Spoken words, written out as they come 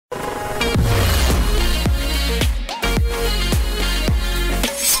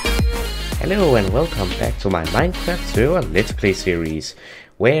Hello and welcome back to my Minecraft server Let's Play series,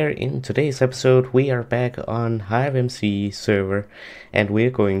 where in today's episode we are back on HiveMC server and we're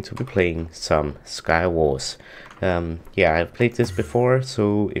going to be playing some Skywars. Yeah, I've played this before,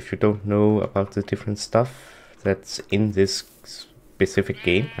 so if you don't know about the different stuff that's in this specific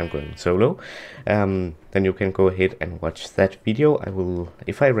game, I'm going solo, then you can go ahead and watch that video. I will,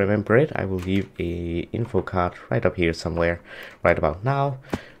 if I remember it, I will leave a info card right up here somewhere right about now,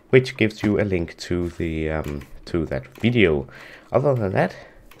 which gives you a link to the to that video. Other than that,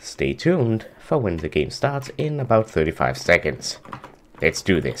 stay tuned for when the game starts in about 35 seconds. Let's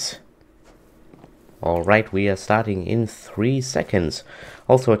do this. Alright, we are starting in 3 seconds.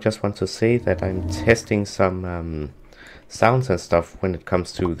 Also, I just want to say that I'm testing some sounds and stuff when it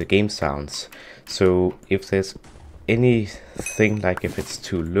comes to the game sounds. So if there's anything, like if it's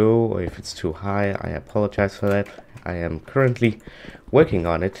too low or if it's too high, I apologize for that. I am currently working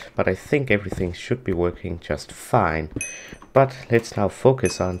on it, but I think everything should be working just fine. But let's now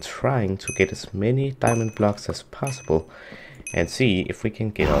focus on trying to get as many diamond blocks as possible and see if we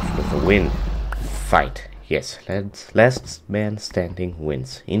can get off with a win. Fight. Yes, last man standing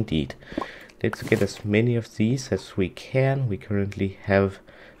wins, indeed. Let's get as many of these as we can. We currently have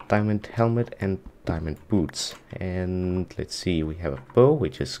diamond helmet and diamond boots. And let's see, we have a bow,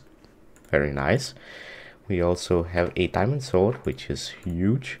 which is very nice. We also have a diamond sword, which is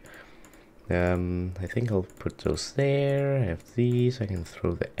huge. I think I'll put those there. I have these. I can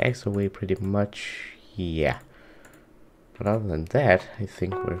throw the axe away pretty much. Yeah. But other than that, I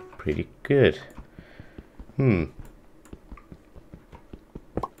think we're pretty good.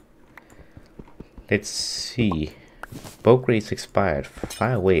 Let's see. Bow grace expired.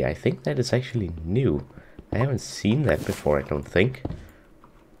 Fire away. I think that is actually new. I haven't seen that before, I don't think.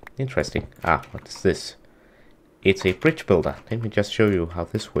 Interesting. Ah, what is this? It's a bridge builder. Let me just show you how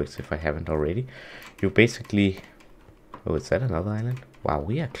this works if I haven't already. You basically... Oh, is that another island? Wow,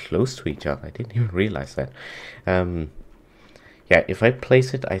 we are close to each other. I didn't even realize that. Yeah, if I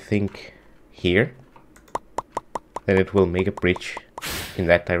place it, I think, here, then it will make a bridge in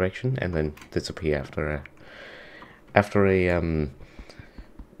that direction and then disappear after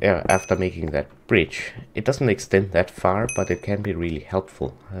making that bridge. It doesn't extend that far, but it can be really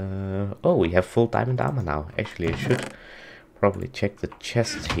helpful. Oh, we have full diamond armor now. Actually, I should probably check the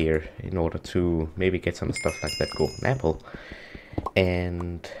chest here in order to maybe get some stuff like that golden apple.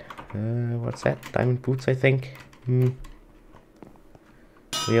 And what's that? Diamond boots, I think. We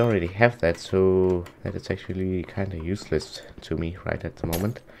already have that, so that is actually kind of useless to me right at the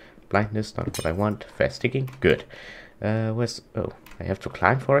moment. Blindness, not what I want. Fast sticking, good. Where's... Oh, I have to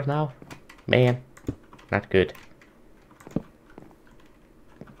climb for it now? Man, not good.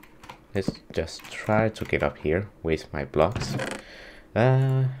 Let's just try to get up here. Waste my blocks.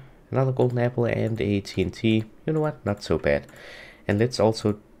 Another golden apple and a TNT. You know what? Not so bad. And let's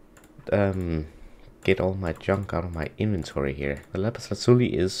also get all my junk out of my inventory here. The lapis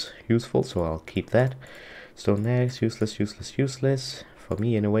lazuli is useful, so I'll keep that. Stone axe, useless, useless, useless. For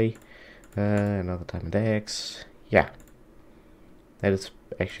me anyway. Another diamond axe. Yeah. That is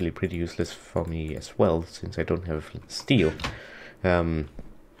actually pretty useless for me as well, since I don't have steel.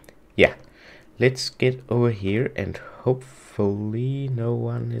 Yeah. Let's get over here and hopefully no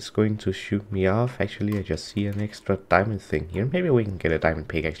one is going to shoot me off. Actually, I just see an extra diamond thing here. Maybe we can get a diamond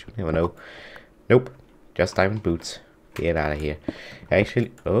pickaxe, you never know. Nope. Just diamond boots. Get out of here.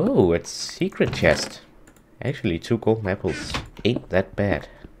 Actually, oh, it's secret chest. Actually, 2 golden apples. Ain't that bad.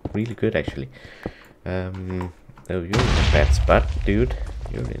 Really good, actually. Oh, you're in a bad spot, dude.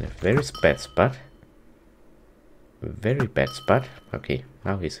 You're in a very bad spot. Very bad spot. Okay,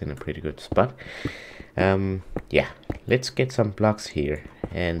 now he's in a pretty good spot. Yeah, let's get some blocks here.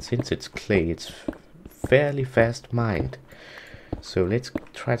 And since it's clay, it's fairly fast mined. So let's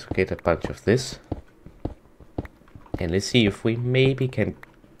try to get a bunch of this. And let's see if we maybe can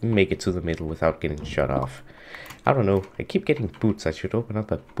make it to the middle without getting shot off. I don't know, I keep getting boots. I should open up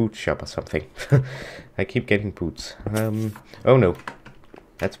a boot shop or something. I keep getting boots. Oh no,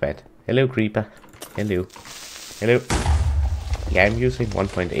 that's bad. Hello, creeper. Hello. Hello. Yeah, I'm using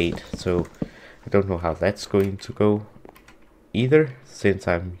 1.8, so I don't know how that's going to go either, since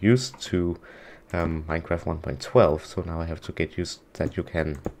I'm used to Minecraft 1.12, so now I have to get used that you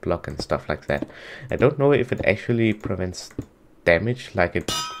can block and stuff like that. I don't know if it actually prevents damage like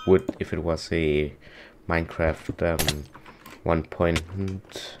it would if it was a Minecraft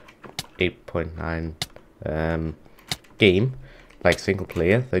 1.8.9 game, like single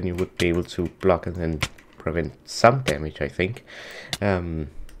player. Then you would be able to block and then prevent some damage, I think.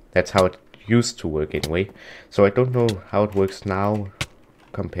 That's how it used to work anyway. So I don't know how it works now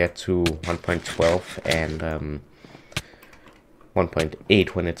compared to 1.12 and 1.8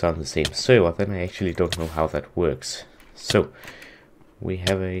 when it's on the same server, then I actually don't know how that works. So we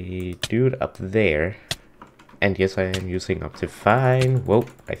have a dude up there, and yes, I am using Optifine. Whoa,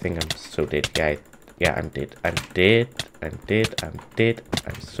 I think I'm so dead. Yeah, I'm dead. I'm dead. I'm dead. I'm dead.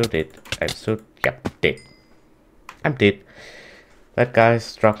 I'm so dead. I'm so, yep, dead. I'm dead. That guy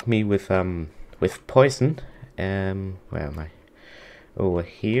struck me with poison. Where am I? Over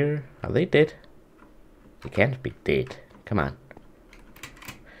here. Are they dead? They can't be dead. Come on.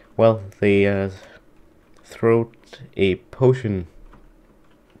 Well, they threw a poison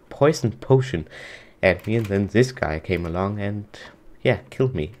potion at me, and then this guy came along and, yeah,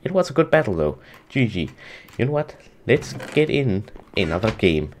 killed me. It was a good battle though. GG. You know what? Let's get in another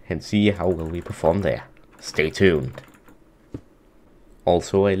game and see how well we perform there. Stay tuned.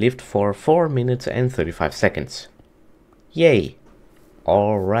 Also, I lived for 4 minutes and 35 seconds. Yay!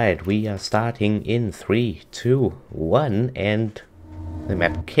 Alright, we are starting in 3, 2, 1, and the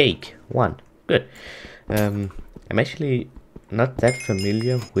map Cake 1. Good. I'm actually not that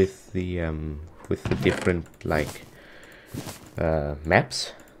familiar with the different like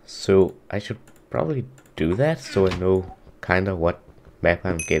maps, so I should probably do that so I know kind of what map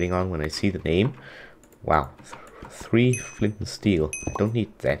I'm getting on when I see the name. Wow, 3 flint and steel. I don't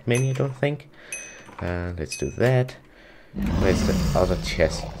need that many, I don't think. Let's do that. Where's the other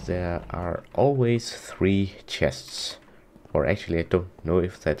chest? There are always 3 chests. Or actually, I don't know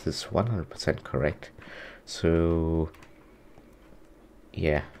if that is 100% correct. So,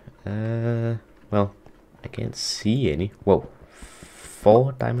 yeah. Well, I can't see any. Whoa.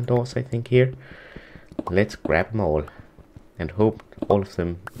 4 diamond doors, I think, here. Let's grab them all. And hope all of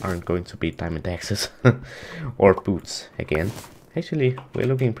them aren't going to be diamond axes. Or boots, again. Actually, we're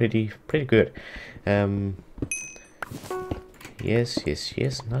looking pretty good. Yes.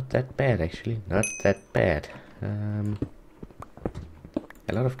 Not that bad, actually. Not that bad.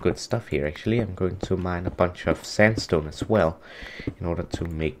 A lot of good stuff here, actually. I'm going to mine a bunch of sandstone as well in order to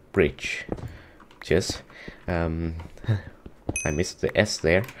make bridge. Just I missed the S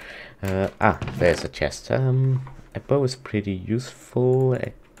there. There's a chest. A bow is pretty useful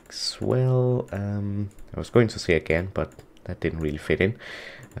as well. I was going to say again, but that didn't really fit in.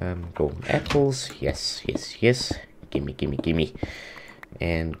 Golden apples, yes. Gimme.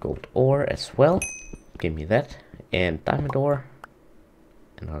 And gold ore as well. Give me that. And diamond ore.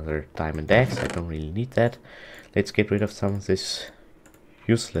 Another diamond axe. I don't really need that. Let's get rid of some of this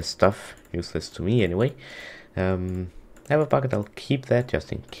useless stuff. Useless to me anyway. Have a bucket. I'll keep that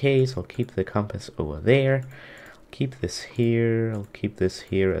just in case. I'll keep the compass over there. Keep this here. I'll keep this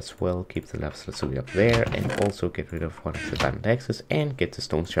here as well. Keep the lapis lazuli up there. And also get rid of one of the diamond axes. And get the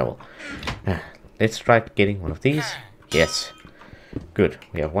stone shovel. Let's try getting one of these. Yes. Good.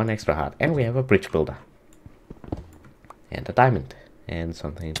 We have 1 extra heart. And we have a bridge builder. And a diamond. And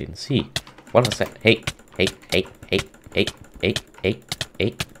something I didn't see. What was that? Hey.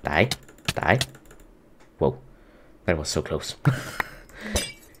 Die. Whoa. That was so close.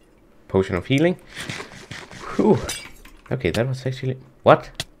 Potion of healing. Whew. Okay, that was actually...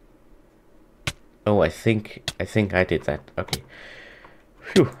 What? Oh, I think I did that. Okay.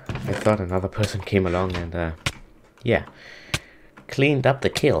 Phew. I thought another person came along and, yeah. Cleaned up the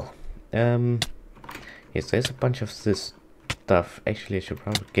kill. Yes, there's a bunch of this stuff. Actually, I should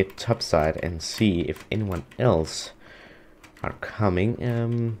probably get topside and see if anyone else are coming.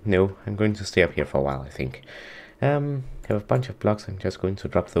 No, I'm going to stay up here for a while, I think. Have a bunch of blocks. I'm just going to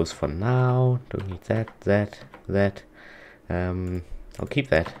drop those for now. Don't need that. I'll keep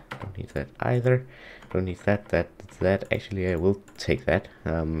that. Don't need that either. Don't need that. Actually, I will take that.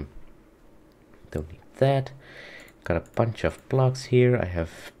 Don't need that. Got a bunch of blocks here. I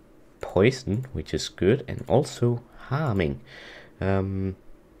have poison, which is good, and also harming. I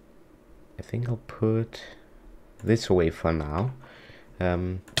think I'll put this away for now.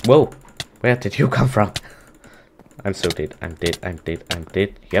 Whoa! Where did you come from? I'm so dead. I'm dead.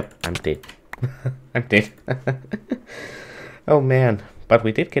 Yep, I'm dead. I'm dead. Oh man. But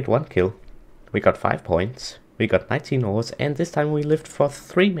we did get 1 kill. We got 5 points. We got 19 ores, and this time we lived for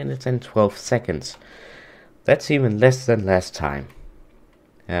 3 minutes and 12 seconds. That's even less than last time.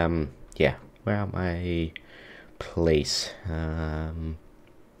 Yeah. Where am I? Place. I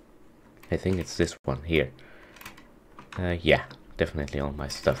think it's this one here. Yeah, definitely all my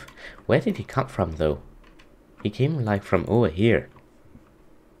stuff. Where did he come from though? He came like from over here.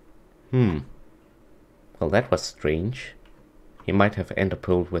 Well, that was strange. He might have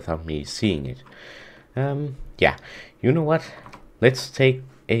enderpearled without me seeing it. Yeah, you know what? Let's take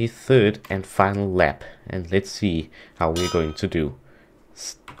a 3rd and final lap and let's see how we're going to do.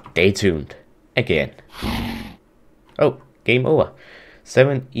 Stay tuned. Again. Oh, game over.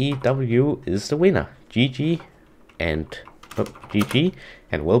 7EW is the winner. GG and GG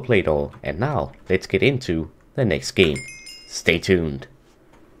and well played all. And now let's get into the next game. Stay tuned.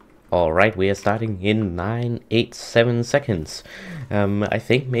 Alright, we are starting in 987 seconds. I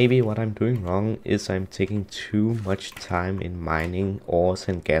think maybe what I'm doing wrong is I'm taking too much time in mining ores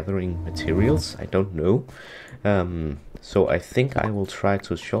and gathering materials. I don't know. So I think I will try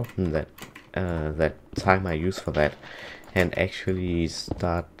to shorten that that time I use for that, and actually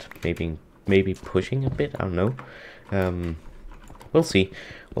start maybe pushing a bit. I don't know. We'll see.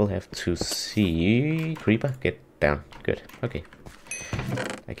 We'll have to see. Creeper, get down. Good. Okay.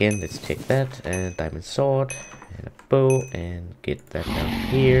 Again, let's check that, and diamond sword and a bow, and get that down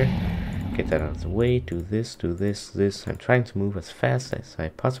here. Get that out of the way. Do this. This. I'm trying to move as fast as I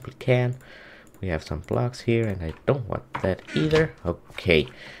possibly can. We have some blocks here, and I don't want that either. Okay.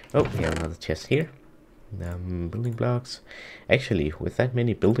 Oh, we have another chest here. Building blocks. Actually, with that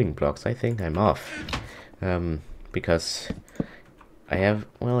many building blocks, I think I'm off. Because I have,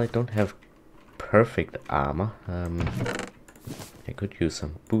 well, I don't have perfect armor. I could use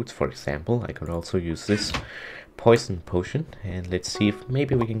some boots, for example. I could also use this poison potion, and let's see if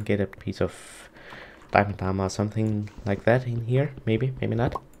maybe we can get a piece of diamond armor or something like that in here. Maybe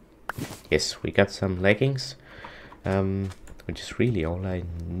not. Yes, we got some leggings, which is really all I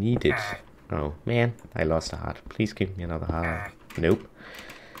needed. Oh man, I lost a heart. Please give me another heart. Nope.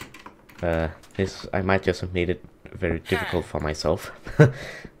 This, I might just have made it very difficult for myself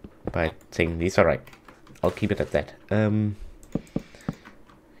by taking these. Alright, I'll keep it at that.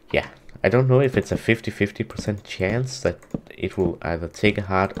 Yeah, I don't know if it's a 50-50% chance that it will either take a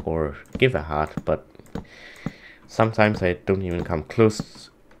heart or give a heart, but sometimes I don't even come close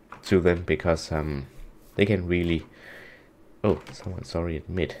to them because they can really, oh, someone's already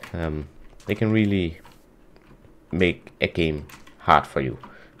admit, they can really make a game hard for you.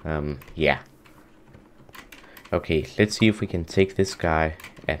 Yeah. Okay, let's see if we can take this guy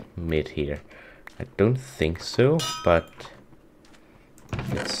at mid here. I don't think so, but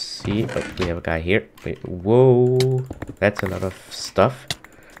let's see. Oh, we have a guy here. Wait, whoa, that's a lot of stuff.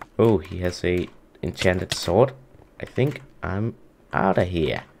 Oh, he has a enchanted sword. I think I'm out of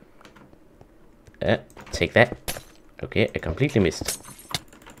here. Take that. Okay, I completely missed.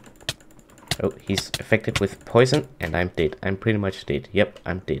 Oh, he's affected with poison, and I'm dead. I'm pretty much dead. Yep,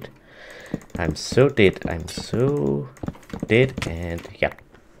 I'm dead. I'm so dead. I'm so dead, and yep,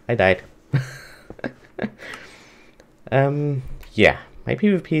 I died. Yeah, my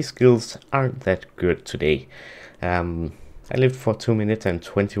PvP skills aren't that good today. I lived for 2 minutes and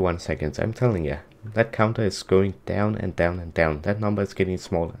 21 seconds. I'm telling you, that counter is going down and down and down. That number is getting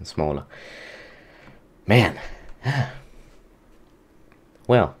smaller and smaller. Man.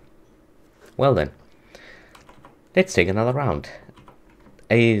 Well then. Let's take another round.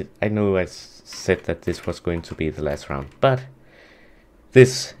 I know I said that this was going to be the last round, but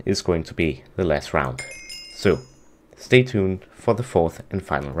this is going to be the last round. So, stay tuned for the fourth and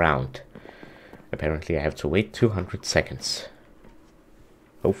final round. Apparently I have to wait 200 seconds.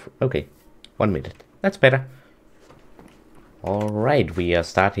 Oh, okay. 1 minute. That's better. Alright, we are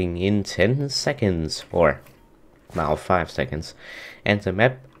starting in 10 seconds, or now 5 seconds. And the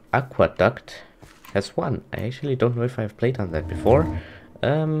map Aqueduct has won. I actually don't know if I've played on that before.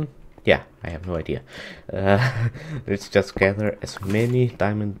 Yeah, I have no idea. Let's just gather as many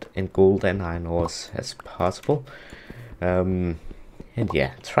diamond and gold and iron ores as possible. And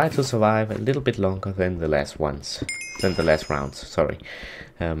yeah, try to survive a little bit longer than the last rounds, sorry.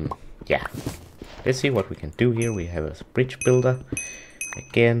 Yeah, let's see what we can do here. We have a bridge builder.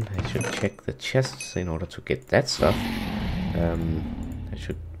 Again, I should check the chests in order to get that stuff. I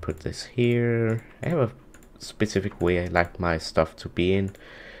should put this here. I have a specific way I like my stuff to be in.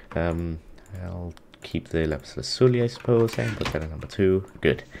 I'll keep the lapis lazuli, I suppose, and put that at number 2.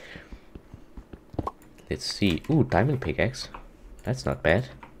 Good. Let's see. Ooh, diamond pickaxe. That's not bad.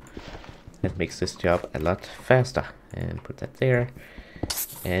 That makes this job a lot faster. And put that there.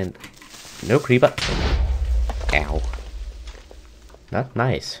 And no creeper. Ow. Not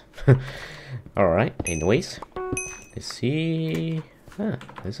nice. Alright, anyways. Let's see.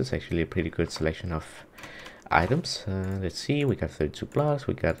 This is actually a pretty good selection of items. Let's see, we got 32 blocks,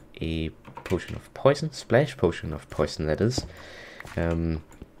 we got a potion of poison, splash potion of poison that is.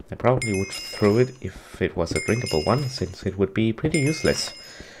 I probably would throw it if it was a drinkable one, since it would be pretty useless.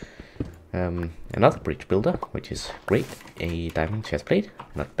 Another bridge builder, which is great. A diamond chestplate,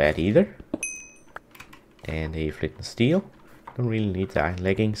 not bad either. And a flint and steel. Don't really need the iron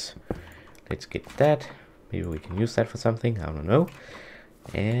leggings. Let's get that. Maybe we can use that for something, I don't know.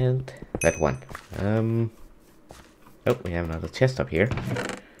 And that one. Oh, we have another chest up here.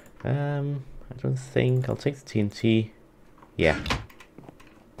 I don't think I'll take the TNT. Yeah.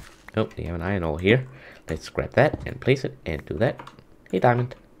 Oh, we have an iron ore here. Let's grab that and place it and do that. A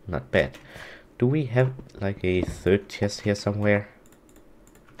diamond. Not bad. Do we have like a third chest here somewhere?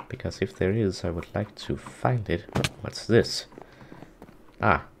 Because if there is, I would like to find it. What's this?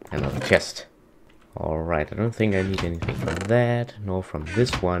 Ah, another chest. Alright, I don't think I need anything from that, nor from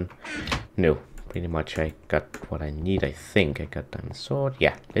this one. No, pretty much I got what I need, I think. I got diamond sword.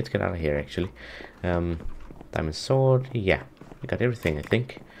 Yeah, let's get out of here, actually. Diamond sword. Yeah, I got everything, I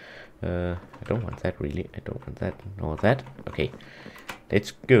think. I don't want that, really. I don't want that, nor that. Okay,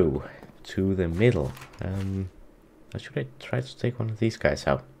 let's go to the middle. Or should I try to take one of these guys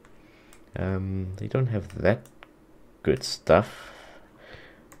out? They don't have that good stuff.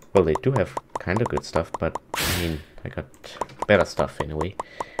 Well, they do have kind of good stuff, but I mean, I got better stuff anyway.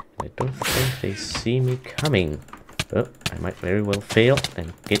 I don't think they see me coming. Oh, I might very well fail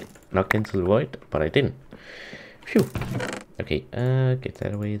and get knocked into the void, but I didn't. Phew. Okay, get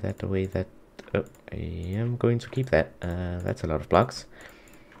that away, that away, that. Oh, I am going to keep that. That's a lot of blocks.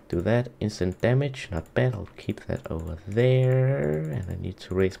 Do that. Instant damage, not bad. I'll keep that over there. And I need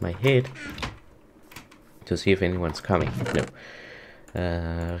to raise my head to see if anyone's coming. No.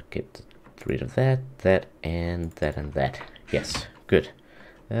 Get rid of that, that, and that, and that. Yes, good.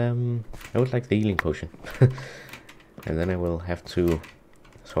 I would like the healing potion. And then I will have to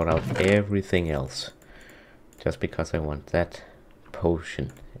sort out everything else. Just because I want that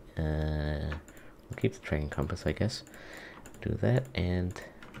potion. I'll keep the dragon compass, I guess. Do that, and...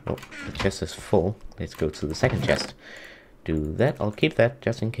 oh, the chest is full. Let's go to the second chest. Do that. I'll keep that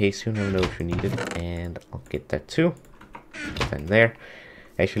just in case. You never know if you need it. And I'll get that too. Put that in there.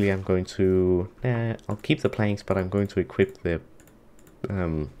 Actually, I'm going to... I'll keep the planks, but I'm going to equip the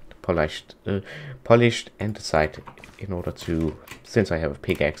polished andesite in order to... since I have a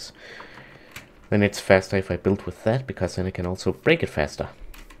pickaxe. Then it's faster if I build with that, because then I can also break it faster.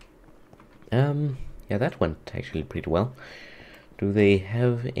 Yeah, that went actually pretty well. Do they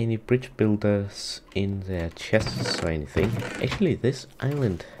have any bridge builders in their chests or anything? Actually, this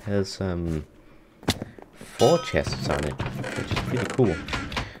island has 4 chests on it, which is pretty cool.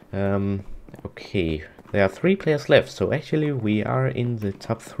 Okay, there are 3 players left, so actually we are in the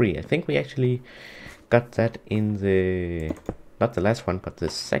top 3. I think we actually got that in the... not the last one, but the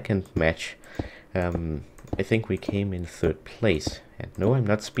second match. I think we came in 3rd place. And no, I'm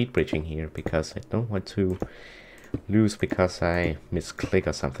not speed bridging here, because I don't want to lose because I misclick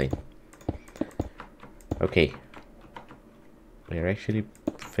or something. Okay. We're actually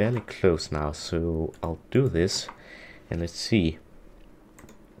fairly close now, so I'll do this. And let's see.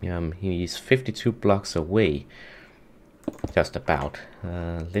 He's 52 blocks away. Just about.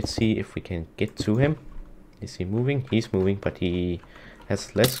 Let's see if we can get to him. Is he moving? He's moving, but he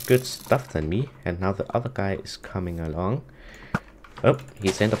has less good stuff than me. And now the other guy is coming along. Oh,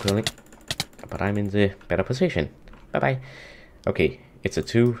 he's end up killing. But I'm in the better position. Bye-bye. Okay, it's a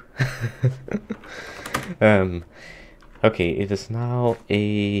 2. Okay, it is now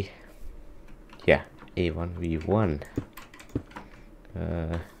a... yeah, a 1v1.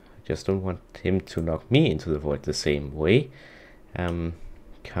 I just don't want him to knock me into the void the same way.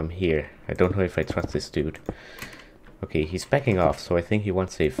 Come here. I don't know if I trust this dude. Okay, he's backing off, so I think he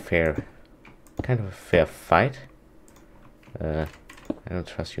wants a fair... kind of a fair fight. I don't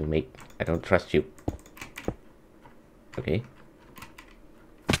trust you, mate. I don't trust you. Okay.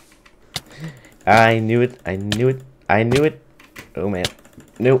 I knew it. I knew it. I knew it. Oh man.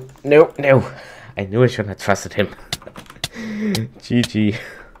 No, no, no. I knew I shouldn't have trusted him. GG.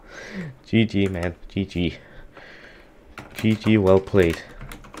 GG, man. GG. GG, well played.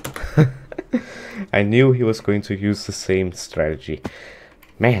 I knew he was going to use the same strategy.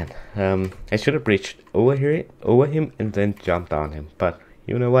 Man, I should have bridged over him and then jumped on him. But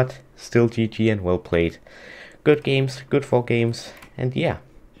you know what? Still GG and well played. Good games, good 4 games, and yeah.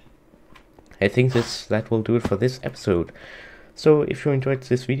 I think that will do it for this episode. So if you enjoyed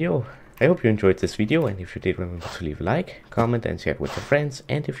this video, I hope you enjoyed this video, and if you did, remember to leave a like, comment and share it with your friends,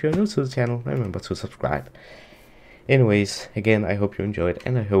 and if you're new to the channel, remember to subscribe. Anyways, again, I hope you enjoyed,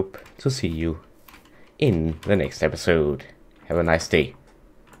 and I hope to see you in the next episode. Have a nice day.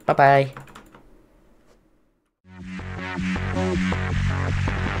 Bye bye.